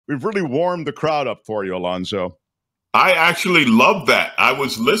we've really warmed the crowd up for you, Alonzo. I actually love that. I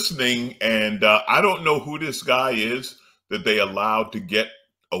was listening, and I don't know who this guy is that they allowed to get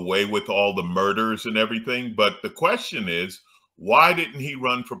away with all the murders and everything. But the question is, why didn't he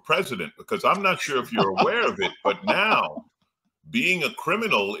run for president? Because I'm not sure if you're aware of it, but now being a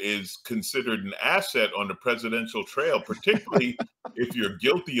criminal is considered an asset on the presidential trail, particularly if you're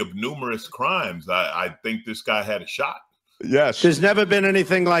guilty of numerous crimes. I think this guy had a shot. Yes. There's never been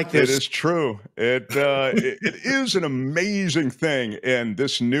anything like this. It is true. It is an amazing thing in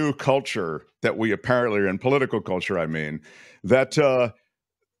this new culture that we apparently are in, political culture, I mean, that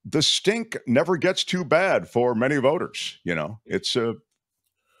the stink never gets too bad for many voters. You know, it's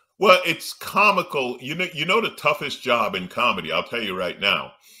well, it's comical. You know the toughest job in comedy, I'll tell you right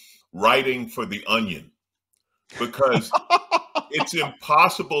now, writing for The Onion, because it's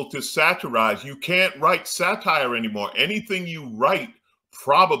impossible to satirize. You can't write satire anymore. Anything you write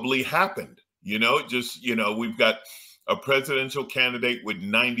probably happened. You know, just, we've got a presidential candidate with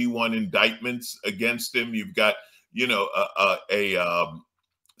 91 indictments against him. You've got,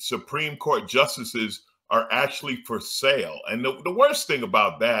 Supreme Court justices are actually for sale. And the worst thing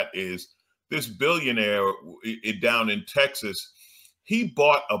about that is this billionaire down in Texas, he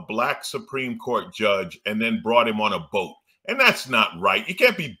bought a black Supreme Court judge and then brought him on a boat. And that's not right. You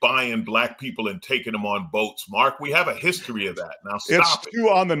can't be buying black people and taking them on boats, Mark. We have a history of that. Now stop. It's too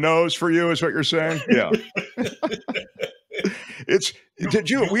on the nose for you, is what you're saying? Yeah.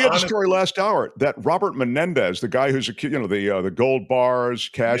 We had a story last hour that Robert Menendez, the guy who's the gold bars,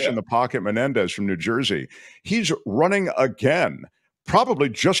 cash in the pocket Menendez from New Jersey, he's running again, probably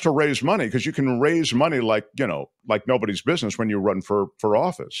just to raise money, because you can raise money like nobody's business when you run for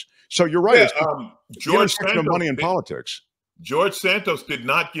office. So you're right. Yeah, George Santos, money in politics. George Santos did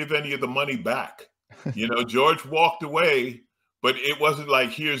not give any of the money back. George walked away, but it wasn't like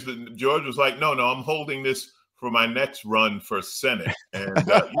George was like, no, I'm holding this for my next run for Senate. And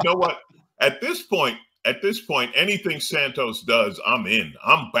you know what? At this point, anything Santos does, I'm in.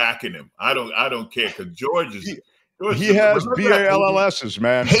 I'm backing him. I don't care, because George he has BALLSs,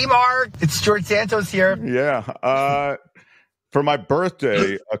 man. Hey, Mark, it's George Santos here. Yeah. For my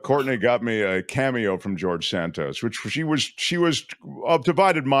birthday, Courtney got me a cameo from George Santos, which she was of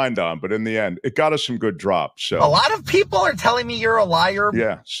divided mind on, but in the end, it got us some good drops. So a lot of people are telling me you're a liar.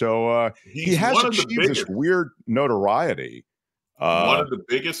 Yeah. So he has achieved this weird notoriety. One of the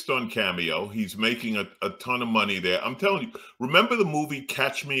biggest on Cameo. He's making a ton of money there. I'm telling you, remember the movie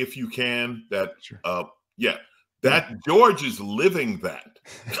Catch Me If You Can? That George is living that.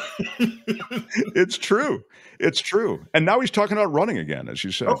 It's true. It's true. And now he's talking about running again, as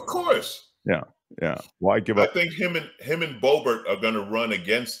you said. Of course. Yeah. Why give up? I think him and Boebert are going to run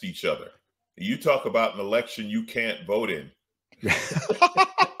against each other. You talk about an election you can't vote in.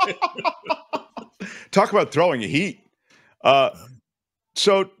 Talk about throwing heat.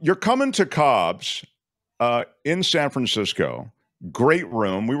 So you're coming to Cobb's in San Francisco. Great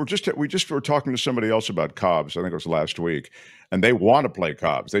room. We were talking to somebody else about Cobb's. I think it was last week, and they want to play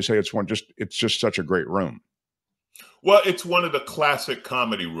Cobb's. They say it's just such a great room. Well, it's one of the classic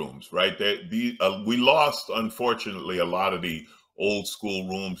comedy rooms, right? We lost, unfortunately, a lot of the old school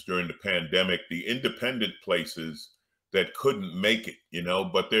rooms during the pandemic, the independent places that couldn't make it,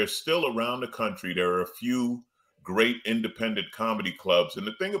 but they're still around the country. There are a few great independent comedy clubs. And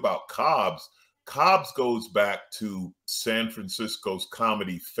the thing about Cobb's goes back to San Francisco's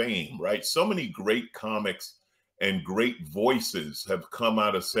comedy fame, right? So many great comics and great voices have come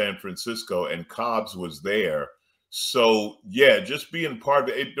out of San Francisco, and Cobb's was there. So yeah, just being part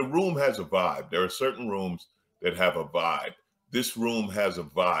of it, the room has a vibe. There are certain rooms that have a vibe. This room has a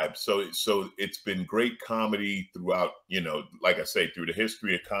vibe. So it's been great comedy throughout, like I say, through the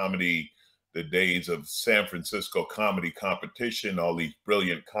history of comedy, the days of San Francisco comedy competition, all these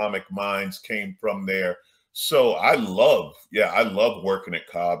brilliant comic minds came from there. So I love working at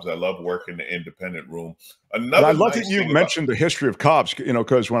Cobb's. I love working the independent room. I love that you mentioned the history of Cobb's,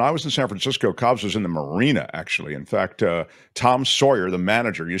 because when I was in San Francisco, Cobb's was in the marina, actually. In fact, Tom Sawyer, the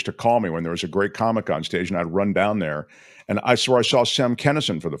manager, used to call me when there was a great comic on stage, and I'd run down there. And I saw Sam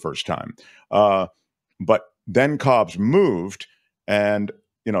Kinison for the first time. But then Cobb's moved, and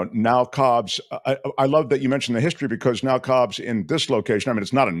now Cobb's, I love that you mentioned the history, because now Cobb's in this location. I mean,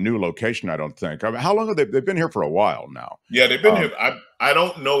 it's not a new location, I don't think. I mean, how long have they've been here for a while now? Yeah, they've been here. I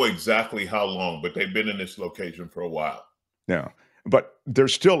don't know exactly how long, but they've been in this location for a while. Yeah, but there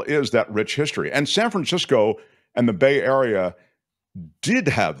still is that rich history. And San Francisco and the Bay Area did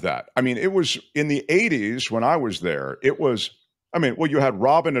have that. I mean, it was in the 80s when I was there, it was I mean, well, you had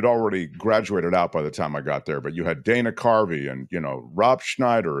Robin had already graduated out by the time I got there, but you had Dana Carvey and, Rob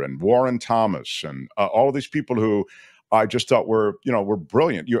Schneider and Warren Thomas and all of these people who I just thought were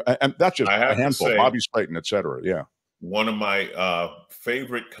brilliant. And that's just I a have to handful, say, Bobby Slayton, et cetera. Yeah. one of my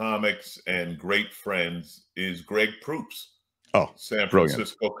favorite comics and great friends is Greg Proops, Oh, San brilliant.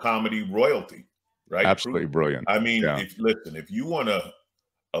 Francisco comedy royalty, right? Absolutely brilliant. I mean, Yeah. if you want a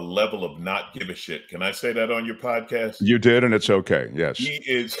level of not give a shit, can I say that on your podcast? You did, and it's okay. Yes. He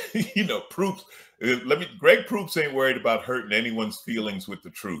is, Proops. Greg Proops ain't worried about hurting anyone's feelings with the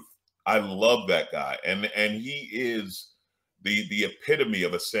truth. I love that guy. And he is the epitome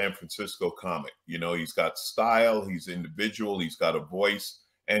of a San Francisco comic. He's got style, he's individual, he's got a voice,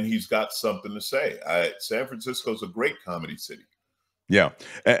 and he's got something to say. San Francisco's a great comedy city. Yeah.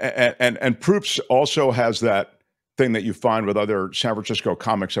 And Proops also has that thing that you find with other San Francisco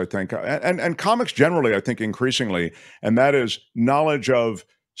comics, I think, and comics generally, I think, increasingly, and that is knowledge of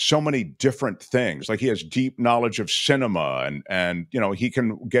so many different things. Like he has deep knowledge of cinema, and he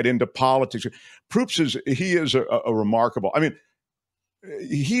can get into politics. Proops is a remarkable. I mean,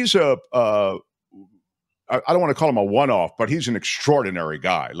 he's I don't want to call him a one-off, but he's an extraordinary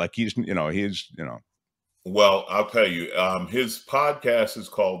guy. Like he's. Well, I'll tell you, his podcast is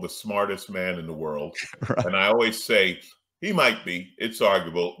called The Smartest Man in the World. Right. And I always say he might be. It's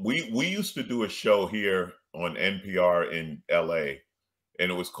arguable. We used to do a show here on NPR in LA,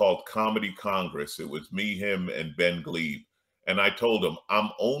 and it was called Comedy Congress. It was me, him, and Ben Glebe. And I told him, I'm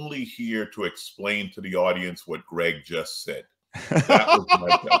only here to explain to the audience what Greg just said. That was my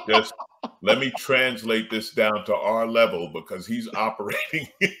job. Just let me translate this down to our level because he's operating.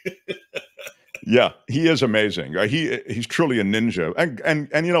 Yeah, he is amazing. He's truly a ninja.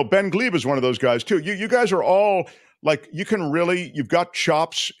 And Ben Glebe is one of those guys too. You guys are all like, you've got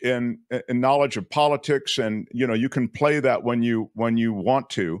chops in knowledge of politics, and you can play that when you want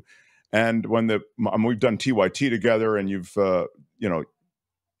to. And we've done TYT together, and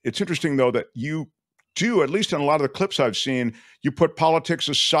it's interesting though that you do, at least in a lot of the clips I've seen, you put politics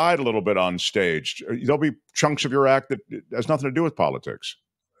aside a little bit on stage. There'll be chunks of your act that has nothing to do with politics.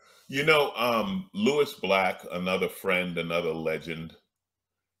 Lewis Black, another friend, another legend,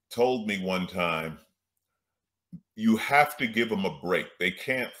 told me one time, you have to give them a break. They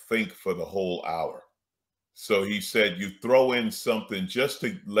can't think for the whole hour. So he said, you throw in something just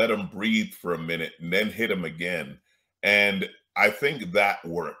to let them breathe for a minute and then hit them again. And I think that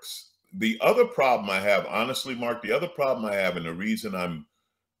works. The other problem I have, honestly, Mark, and the reason I'm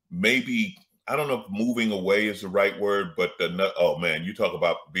maybe, I don't know if moving away is the right word, but oh man, you talk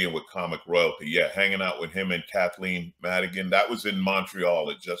about being with comic royalty. Yeah, hanging out with him and Kathleen Madigan. That was in Montreal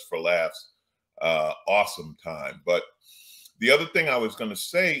at Just for Laughs. Awesome time. But the other thing I was going to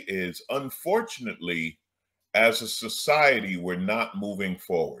say is, unfortunately, as a society, we're not moving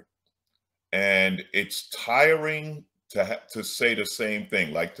forward. And it's tiring to say the same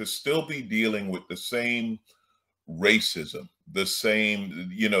thing, like to still be dealing with the same racism, the same,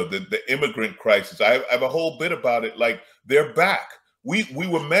 the immigrant crisis. I have a whole bit about it. Like, they're back. We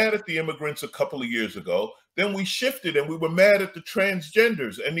were mad at the immigrants a couple of years ago. Then we shifted and we were mad at the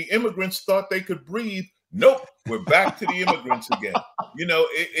transgenders, and the immigrants thought they could breathe. Nope, we're back to the immigrants again.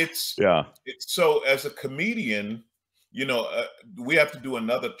 It's so, as a comedian, we have to do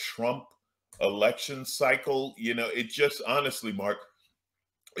another Trump election cycle. It just, honestly, Mark,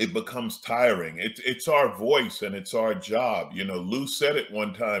 it becomes tiring. It's our voice and it's our job. Lou said it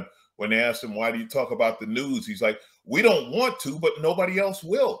one time when they asked him, why do you talk about the news? He's like, we don't want to, but nobody else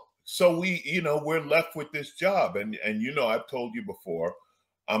will. So we're left with this job. And I've told you before,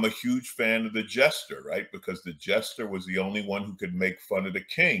 I'm a huge fan of the Jester, right? Because the Jester was the only one who could make fun of the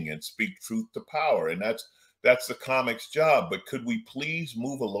king and speak truth to power. And that's the comic's job. But could we please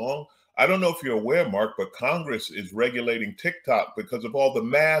move along? I don't know if you're aware, Mark, but Congress is regulating TikTok because of all the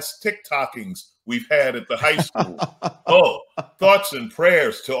mass TikTokings we've had at the high school. Oh, thoughts and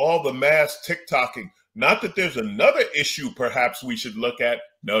prayers to all the mass TikToking. Not that there's another issue perhaps we should look at.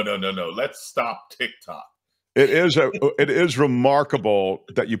 No. Let's stop TikTok. It is remarkable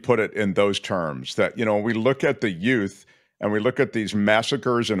that you put it in those terms, that, we look at the youth and we look at these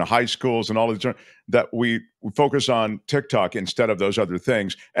massacres in high schools and all these, that we focus on TikTok instead of those other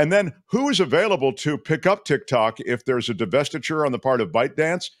things. And then who is available to pick up TikTok if there's a divestiture on the part of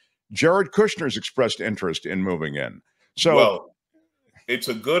ByteDance? Jared Kushner's expressed interest in moving in. So, well, it's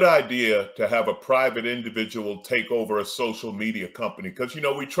a good idea to have a private individual take over a social media company because,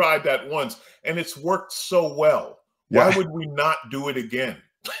 we tried that once and it's worked so well. Yeah. Why would we not do it again?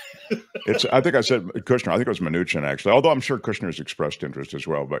 I think I said Kushner. I think it was Mnuchin, actually, although I'm sure Kushner's expressed interest as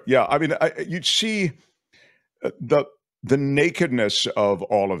well. But yeah, I mean, you'd see the nakedness of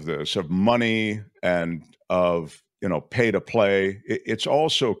all of this, of money and of, pay to play, it's all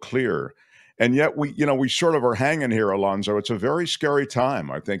so clear. And yet we sort of are hanging here, Alonzo. It's a very scary time.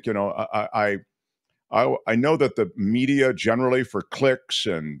 I think, I know that the media generally for clicks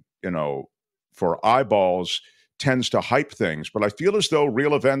and, for eyeballs tends to hype things, but I feel as though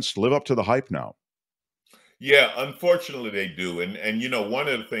real events live up to the hype now. Yeah, unfortunately they do. And one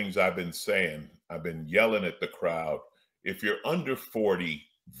of the things I've been saying, I've been yelling at the crowd, if you're under 40,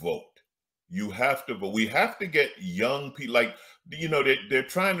 vote. You have to vote. We have to get young people like, they're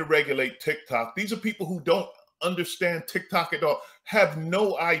trying to regulate TikTok. These are people who don't understand TikTok at all, have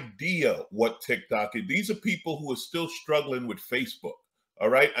no idea what TikTok is. These are people who are still struggling with Facebook. All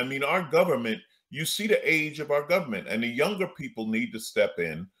right. I mean, our government, you see the age of our government, and the younger people need to step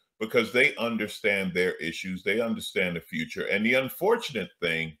in because they understand their issues. They understand the future. And the unfortunate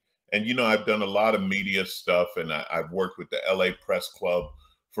thing, and I've done a lot of media stuff, and I've worked with the LA Press Club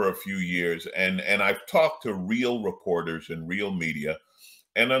for a few years, and I've talked to real reporters and real media.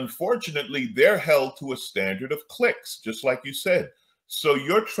 And unfortunately, they're held to a standard of clicks, just like you said. So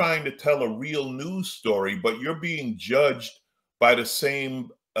you're trying to tell a real news story, but you're being judged by the same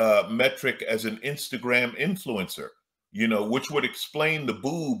metric as an Instagram influencer, which would explain the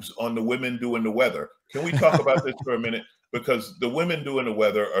boobs on the women doing the weather. Can we talk about this for a minute? Because the women doing the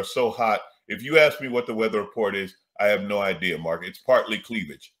weather are so hot. If you ask me what the weather report is, I have no idea, Mark. It's partly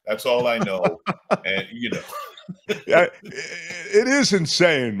cleavage. That's all I know. And, Yeah, it is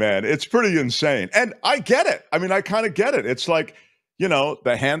insane, man. It's pretty insane. And I get it. I mean, I kind of get it. It's like,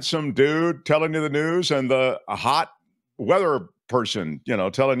 the handsome dude telling you the news and the hot weather person,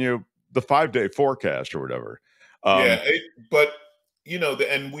 telling you the 5-day forecast or whatever. Yeah, but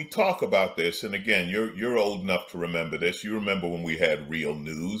and we talk about this, and again, you're old enough to remember this. You remember when we had real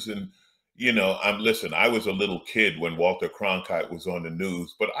news, and listen. I was a little kid when Walter Cronkite was on the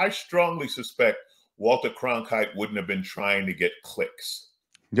news, but I strongly suspect Walter Cronkite wouldn't have been trying to get clicks.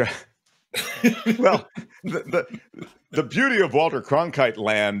 Yeah. Well, the beauty of Walter Cronkite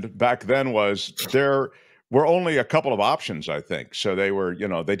land back then was there were only a couple of options, I think. So they were,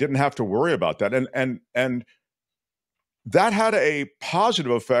 they didn't have to worry about that. And that had a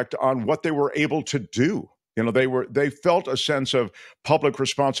positive effect on what they were able to do. They felt a sense of public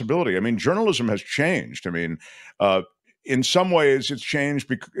responsibility. I mean, journalism has changed. I mean, in some ways, it's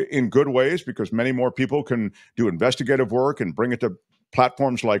changed in good ways because many more people can do investigative work and bring it to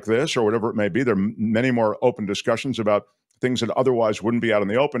platforms like this or whatever it may be. There are many more open discussions about things that otherwise wouldn't be out in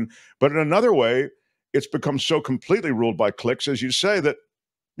the open. But in another way, it's become so completely ruled by clicks, as you say, that,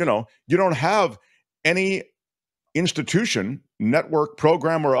 you don't have any institution, network,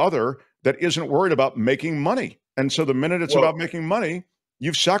 program, or other that isn't worried about making money. And so the minute it's about making money,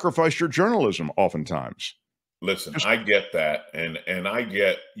 you've sacrificed your journalism oftentimes. Listen, I get that. And I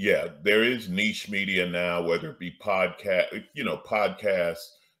get, there is niche media now, whether it be podcasts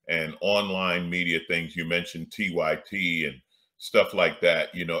and online media things. You mentioned TYT and stuff like that,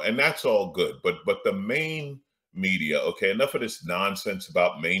 and that's all good. But the main media, okay, enough of this nonsense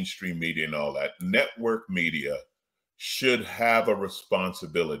about mainstream media and all that. Network media should have a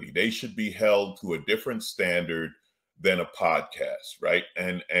responsibility. They should be held to a different standard than a podcast, right?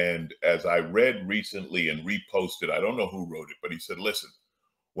 And as I read recently and reposted, I don't know who wrote it, but he said, listen,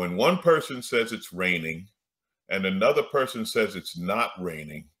 when one person says it's raining and another person says it's not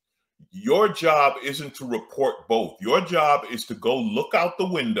raining, your job isn't to report both. Your job is to go look out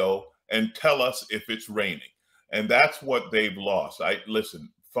the window and tell us if it's raining. And that's what they've lost. Listen,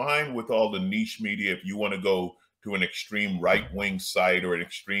 fine with all the niche media if you want to go to an extreme right-wing site or an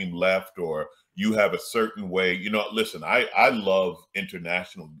extreme left, or you have a certain way. Listen, I love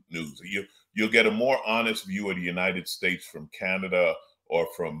international news. You'll get a more honest view of the United States from Canada or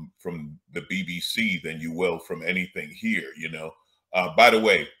from the BBC than you will from anything here. By the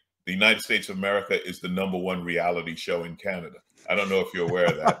way, the United States of America is the #1 reality show in Canada. I don't know if you're aware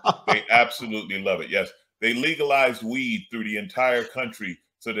of that. They absolutely love it. Yes, they legalized weed through the entire country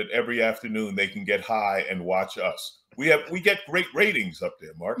so that every afternoon they can get high and watch us. We get great ratings up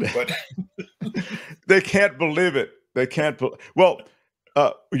there, Mark, but they can't believe it. They can't. Well,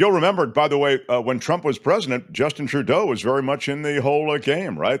 you'll remember, by the way, when Trump was president, Justin Trudeau was very much in the whole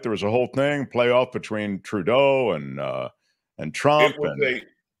game, right? There was a whole thing, playoff between Trudeau and Trump. It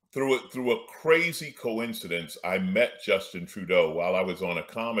was through a crazy coincidence. I met Justin Trudeau while I was on a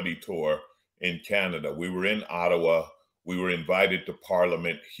comedy tour in Canada. We were in Ottawa. We were invited to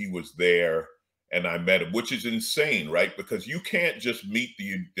Parliament. He was there, and I met him, which is insane, right? Because you can't just meet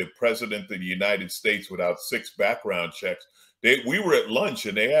the president of the United States without 6 background checks. We were at lunch,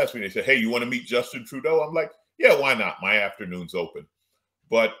 and they asked me, they said, hey, you want to meet Justin Trudeau? I'm like, yeah, why not? My afternoon's open.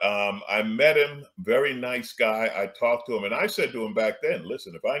 But I met him, very nice guy. I talked to him, and I said to him back then,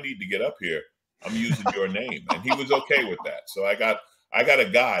 listen, if I need to get up here, I'm using your name. And he was okay with that. So I got a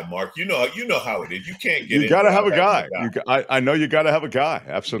guy, Mark. You know how it is. You can't get You in got to have without a having guy. a guy. I know you got to have a guy.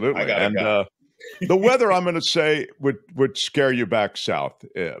 I Absolutely. got a And guy. the weather, I'm going to say, would scare you back south,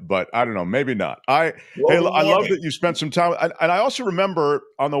 but I don't know, maybe not. Hey, Global I love warming. that you spent some time, and I also remember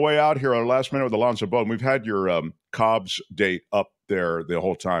on the way out here, our last minute with Alonzo Bodden, we've had your Cobb's date up there the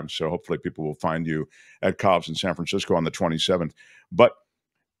whole time, so hopefully people will find you at Cobb's in San Francisco on the 27th. But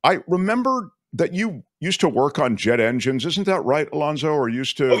I remember that you used to work on jet engines, isn't that right, Alonzo? Or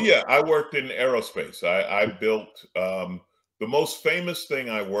used Oh to? yeah, I worked in aerospace. I built the most famous thing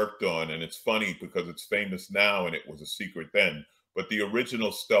I worked on, and it's funny because it's famous now and it was a secret then. But the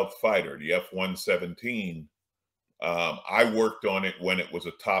original stealth fighter, the F-117, I worked on it when it was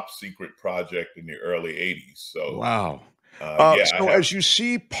a top secret project in the early '80s. So Wow. yeah, I So have. as you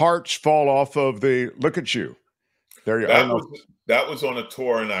see parts fall off of the, look at you. There you, I don't That know. was that was on a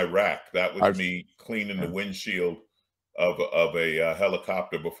tour in Iraq. That was I've, me cleaning the yeah. windshield of a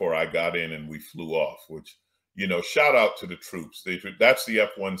helicopter before I got in and we flew off. Which shout out to the troops. That's the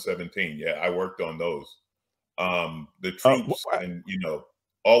F-117. Yeah, I worked on those. The troops, and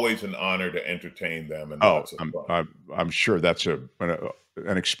always an honor to entertain them and Oh, lots of fun. I'm sure that's an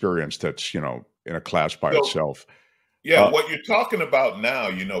experience that's in a class by So itself. yeah, Uh, what you're talking about now,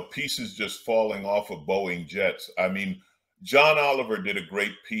 pieces just falling off of Boeing jets. I mean, John Oliver did a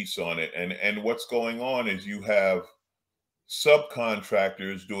great piece on it, and what's going on is you have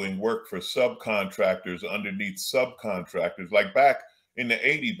subcontractors doing work for subcontractors underneath subcontractors. Like back in the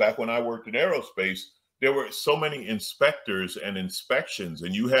 '80s, back when I worked in aerospace, there were so many inspectors and inspections,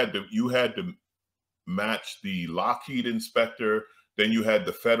 and you had to match the Lockheed inspector, then you had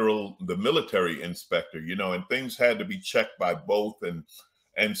the military inspector, and things had to be checked by both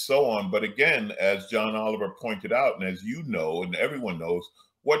and so on. But again, as John Oliver pointed out, and as you know, and everyone knows,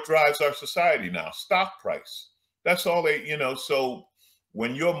 what drives our society now? Stock price. That's all so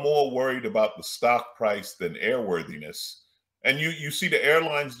when you're more worried about the stock price than airworthiness, and you see the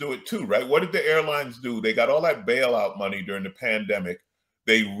airlines do it too, right? What did the airlines do? They got all that bailout money during the pandemic.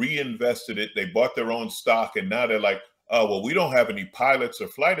 They reinvested it. They bought their own stock, and now they're like, oh, well, we don't have any pilots or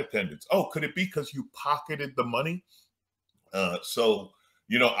flight attendants. Oh, could it be because you pocketed the money?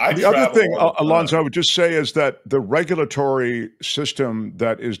 I the other travel thing, all the Alonzo, I time. would just say is that the regulatory system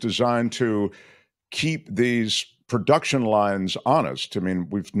that is designed to keep these production lines honest. I mean,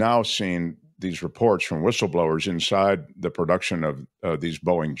 we've now seen these reports from whistleblowers inside the production of these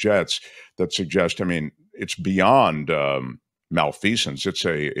Boeing jets that suggest, I mean, it's beyond malfeasance.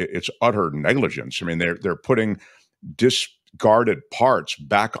 It's utter negligence. I mean, they're putting discarded parts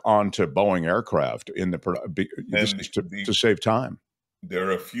back onto Boeing aircraft in the this And is to save time. there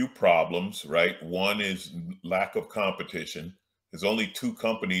are a few problems, right? One is lack of competition. There's only two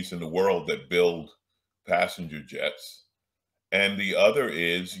companies in the world that build passenger jets. And the other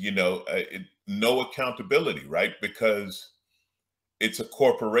is, no accountability, right? Because it's a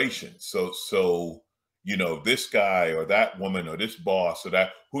corporation. So this guy or that woman or this boss or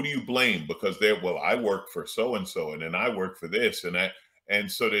that, who do you blame? Because well, I work for so and so, and then I work for this and that.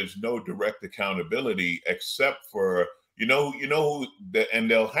 And so there's no direct accountability except for, and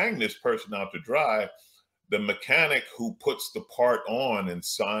they'll hang this person out to dry. The mechanic who puts the part on and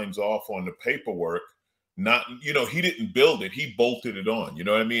signs off on the paperwork, not, he didn't build it, he bolted it on. You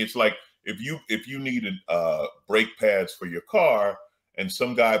know what I mean? It's like if you needed brake pads for your car and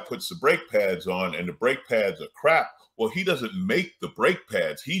some guy puts the brake pads on and the brake pads are crap, well, he doesn't make the brake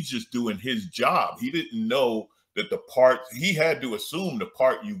pads. He's just doing his job. He didn't know that he had to assume the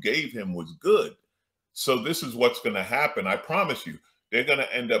part you gave him was good. So this is what's going to happen. I promise you, they're going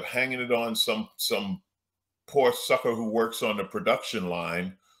to end up hanging it on some poor sucker who works on the production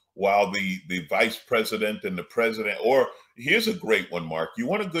line while the vice president and the president, or here's a great one, Mark. You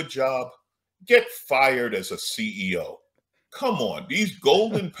want a good job? Get fired as a CEO. Come on, these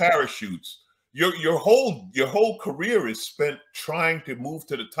golden parachutes. Your whole career is spent trying to move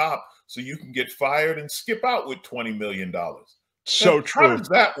to the top so you can get fired and skip out with $20 million. So How true. does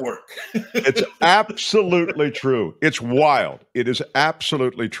that work? It's absolutely true. It's wild. It is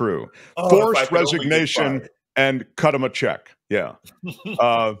absolutely true. Oh, if I Forced could only get resignation fired. and cut them a check. Yeah.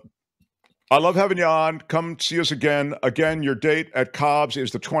 Uh, I love having you on. Come see us again. Again, your date at Cobb's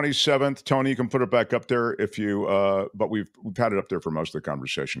is the 27th. Tony, you can put it back up there if you. But we've had it up there for most of the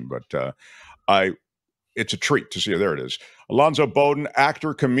conversation. But it's a treat to see you. There it is. Alonzo Bodden,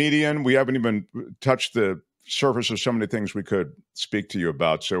 actor, comedian. We haven't even touched the surfaces so many things we could speak to you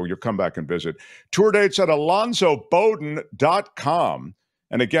about. So you'll come back and visit. Tour dates at alonzobodden.com.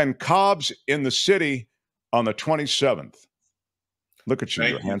 And again, Cobb's in the city on the 27th. Look at you.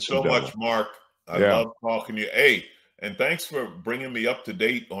 Thank you so much, Mark. I love talking to you. Hey, and thanks for bringing me up to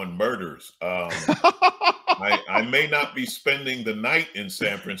date on murders. I may not be spending the night in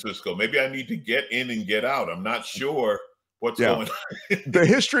San Francisco. Maybe I need to get in and get out. I'm not sure what's going on. The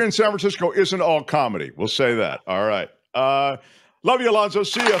history in San Francisco isn't all comedy. We'll say that. All right. Love you, Alonzo.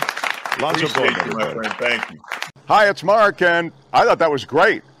 See you. Alonzo Bodden, my friend. Thank you. Hi, it's Mark, and I thought that was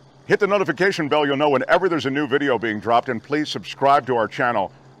great. Hit the notification bell. You'll know whenever there's a new video being dropped, and please subscribe to our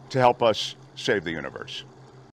channel to help us save the universe.